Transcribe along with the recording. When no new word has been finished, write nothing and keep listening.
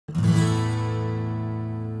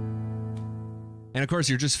And of course,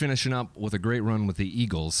 you're just finishing up with a great run with the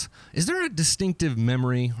Eagles. Is there a distinctive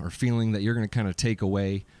memory or feeling that you're going to kind of take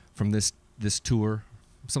away from this tour?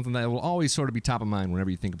 Something that will always sort of be top of mind whenever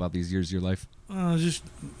you think about these years of your life?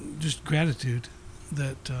 Just gratitude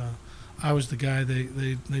that I was the guy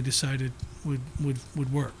they decided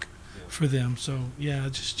would work for them. So yeah,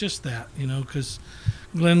 just that, because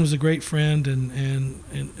Glenn was a great friend, and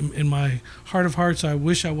in my heart of hearts, I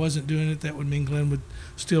wish I wasn't doing it. That would mean Glenn would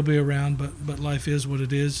still be around, but life is what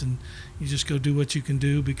it is, and you just go do what you can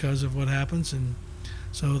do because of what happens. And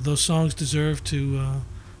so those songs deserve to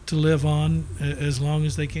live on as long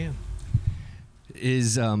as they can.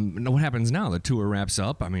 What happens now? The tour wraps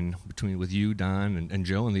up. I mean, with you, Don, and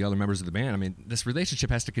Joe, and the other members of the band. I mean, this relationship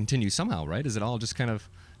has to continue somehow, right? Is it all just kind of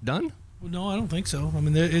done? Well, no, I don't think so. I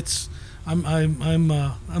mean, I'm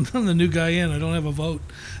the new guy in. I don't have a vote,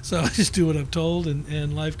 so I just do what I'm told,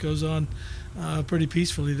 and life goes on pretty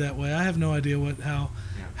peacefully that way. I have no idea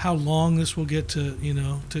how long this will get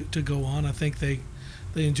to go on. I think they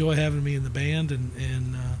enjoy having me in the band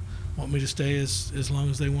and want me to stay as long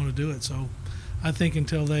as they want to do it. So I think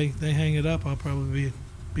until they hang it up, I'll probably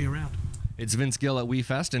be around. It's Vince Gill at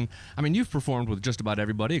WeFest, and I mean, you've performed with just about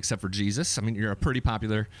everybody except for Jesus. I mean, you're a pretty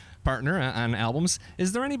popular partner on albums.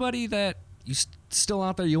 Is there anybody that you still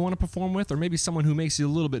out there you want to perform with, or maybe someone who makes you a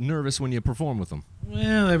little bit nervous when you perform with them?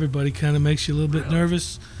 Well, everybody kind of makes you a little bit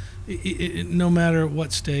nervous, no matter at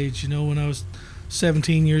what stage. When I was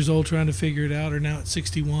 17 years old trying to figure it out, or now at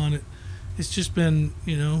 61, it's just been,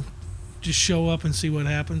 just show up and see what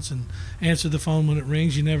happens and answer the phone when it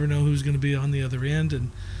rings. You never know who's going to be on the other end, and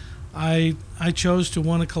I chose to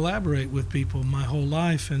want to collaborate with people my whole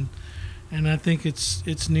life, and I think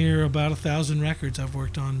it's near about 1,000 records I've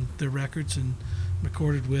worked on their records and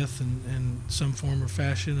recorded with in some form or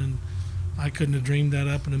fashion, and I couldn't have dreamed that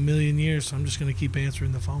up in a million years, so I'm just going to keep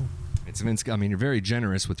answering the phone. It's Vince. I mean, you're very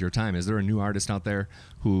generous with your time. Is there a new artist out there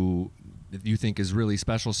who you think is really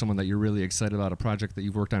special, someone that you're really excited about, a project that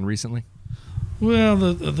you've worked on recently? Well,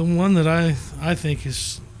 the one that I think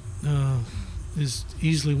is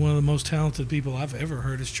easily one of the most talented people I've ever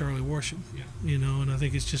heard is Charlie Worsham. Yeah. And I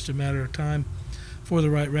think it's just a matter of time for the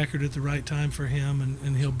right record at the right time for him,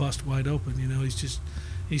 and he'll bust wide open.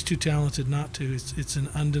 He's too talented not to. It's an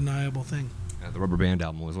undeniable thing. The Rubber Band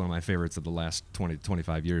album was one of my favorites of the last 20 to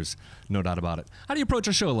 25 years, no doubt about it. How do you approach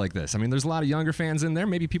a show like this? I mean, there's a lot of younger fans in there,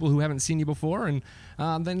 maybe people who haven't seen you before, and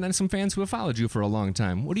then some fans who have followed you for a long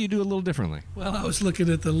time. What do you do a little differently? Well, I was looking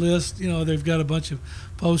at the list. They've got a bunch of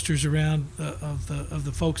posters around of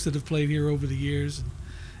the folks that have played here over the years,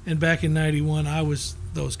 and back in '91, I was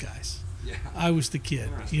those guys. Yeah. I was the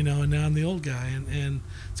kid, and now I'm the old guy, and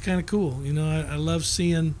it's kind of cool. I love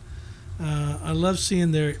seeing. I love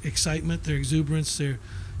seeing their excitement, their exuberance.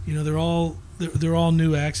 They're all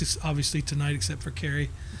new acts, obviously tonight, except for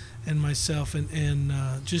Carrie and myself, and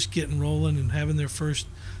just getting rolling and having their first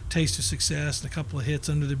taste of success and a couple of hits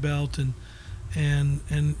under their belt, and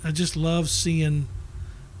I just love seeing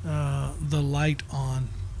the light on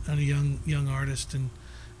a young artist, and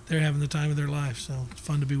they're having the time of their life. So it's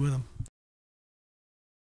fun to be with them.